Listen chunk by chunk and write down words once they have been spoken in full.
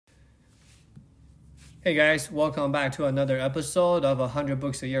Hey guys, welcome back to another episode of 100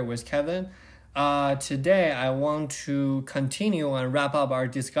 Books a Year with Kevin. Today I want to continue and wrap up our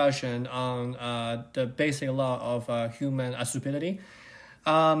discussion on the basic law of human stupidity.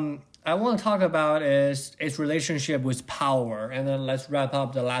 I want to talk about its relationship with power, and then let's wrap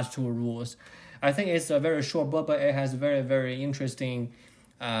up the last two rules. I think it's a very short book, but it has very, very interesting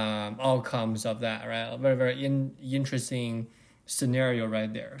outcomes of that, right? A very, very interesting scenario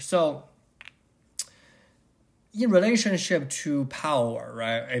right there. So, in relationship to power,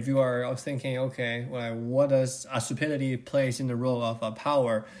 right? If you are thinking, okay, well, what does stupidity plays in the role of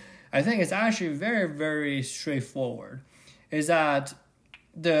power? I think it's actually very, very straightforward. Is that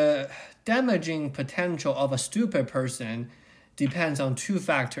the damaging potential of a stupid person depends on two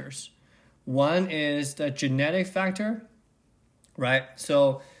factors. One is the genetic factor, right?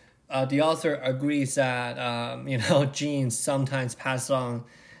 So the author agrees that genes sometimes pass on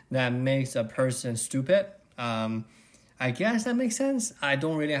that makes a person stupid. I guess that makes sense. I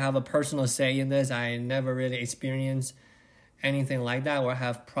don't really have a personal say in this. I never really experienced anything like that or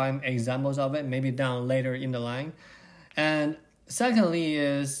have prime examples of it, maybe down later in the line. And secondly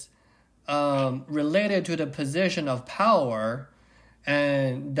is related to the position of power,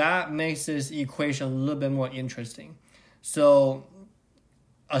 and that makes this equation a little bit more interesting. So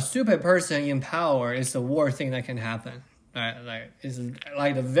a stupid person in power is the worst thing that can happen. Right? Like, it's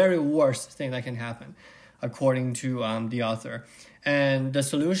like the very worst thing that can happen, according to the author. And the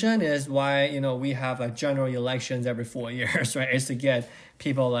solution is why we have general elections every 4 years, right? Is to get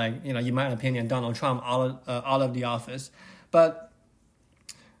people like in my opinion, Donald Trump out of the office. But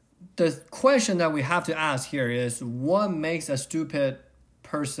the question that we have to ask here is, what makes a stupid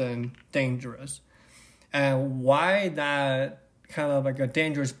person dangerous, and why that kind of like a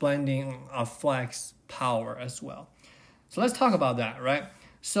dangerous blending affects power as well. So let's talk about that, right?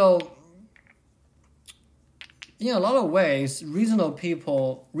 So in a lot of ways, reasonable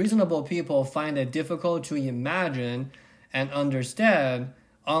people find it difficult to imagine and understand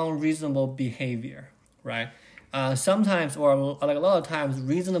unreasonable behavior, right? Sometimes, or like a lot of times,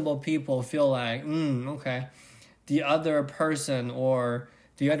 reasonable people feel like, okay, the other person or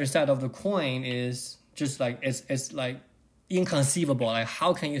the other side of the coin is just like, it's like inconceivable. Like,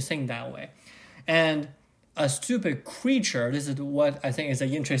 how can you think that way? And a stupid creature, this is what I think is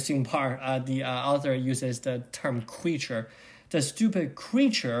an interesting part. The author uses the term creature. The stupid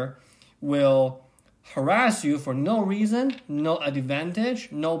creature will harass you for no reason, no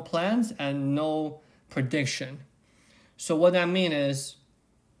advantage, no plans, and no prediction. So what that means is,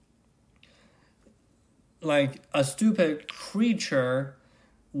 like, a stupid creature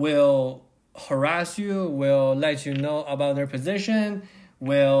will harass you, will let you know about their position,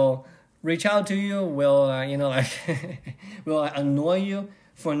 will reach out to you, will will annoy you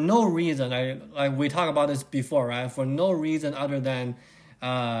for no reason. Like we talked about this before, right? For no reason other than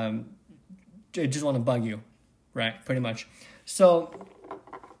they just want to bug you, right? Pretty much. So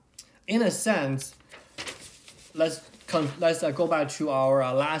in a sense, let's go back to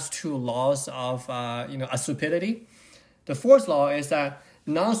our last two laws of stupidity. The fourth law is that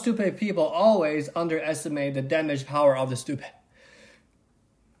non-stupid people always underestimate the damage power of the stupid.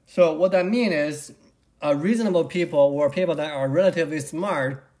 So what that means is, reasonable people or people that are relatively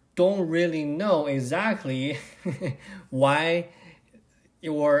smart don't really know exactly why,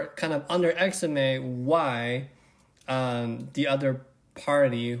 or kind of underestimate why the other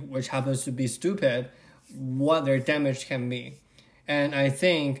party, which happens to be stupid, what their damage can be. And I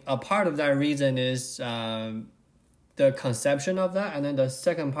think a part of that reason is the conception of that, and then the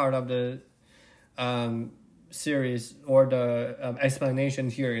second part of the series or the explanation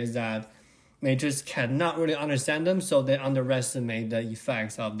here is that they just cannot really understand them, so they underestimate the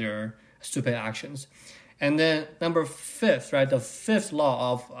effects of their stupid actions. And then number fifth, right, the fifth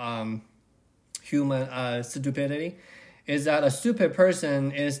law of human stupidity is that a stupid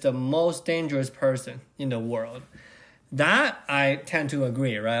person is the most dangerous person in the world. That I tend to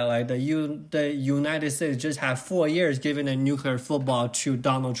agree, right? Like the United States just had 4 years giving a nuclear football to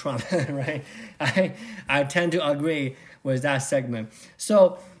Donald Trump, right? I tend to agree with that segment.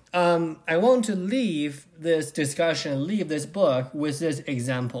 So I want to leave this book with this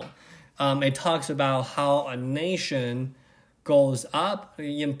example. It talks about how a nation goes up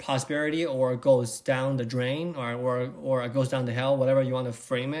in prosperity or goes down the drain or goes down the hell, whatever you want to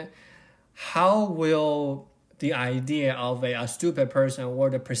frame it. How will the idea of a stupid person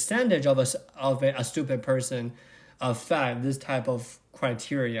or the percentage of a stupid person affect this type of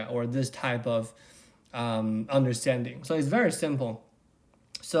criteria or this type of understanding? So it's very simple.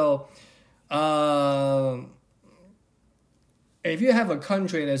 So if you have a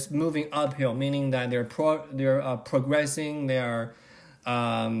country that's moving uphill, meaning that they're progressing, they're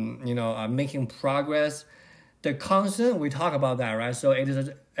making progress, the constant, we talk about that, right? So it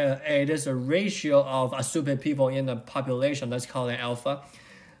is a ratio of stupid people in the population. Let's call it alpha.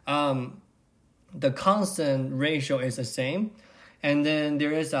 The constant ratio is the same, and then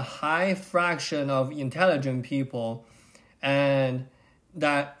there is a high fraction of intelligent people, and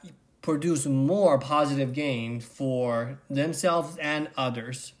that produce more positive gain for themselves and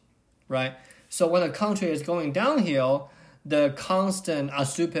others, right? So when a country is going downhill, the constant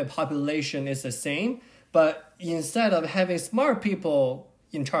stupid population is the same, but instead of having smart people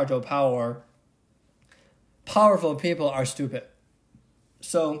in charge of power, powerful people are stupid.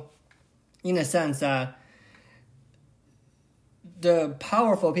 So in a sense that the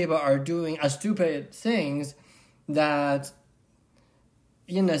powerful people are doing stupid things that,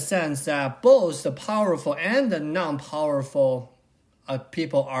 in a sense that both the powerful and the non-powerful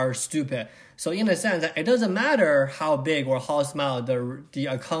people are stupid. So in a sense that it doesn't matter how big or how small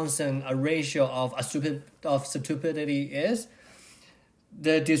the constant ratio of stupidity is,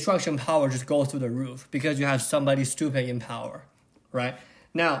 the destruction power just goes through the roof because you have somebody stupid in power, right?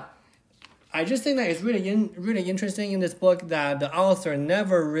 Now, I just think that it's really interesting in this book that the author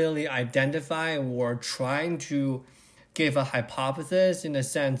never really identified or trying to give a hypothesis in the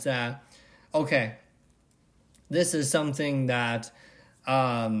sense that, okay, this is something that,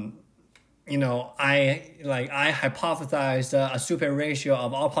 I hypothesized a stupid ratio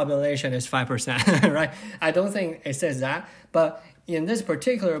of all population is 5%, right? I don't think it says that, but in this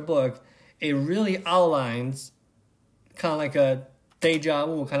particular book, it really outlines kind of like a deja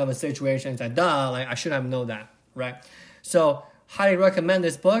vu kind of a situation. It's like, I should have known that, right? So highly recommend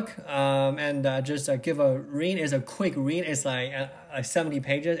this book, and just give a read. It's a quick read. It's like 70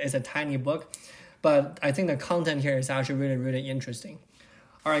 pages. It's a tiny book, but I think the content here is actually really, really interesting.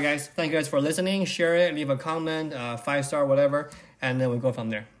 All right, guys. Thank you guys for listening. Share it. Leave a comment, 5-star, whatever, and then we'll go from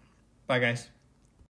there. Bye, guys.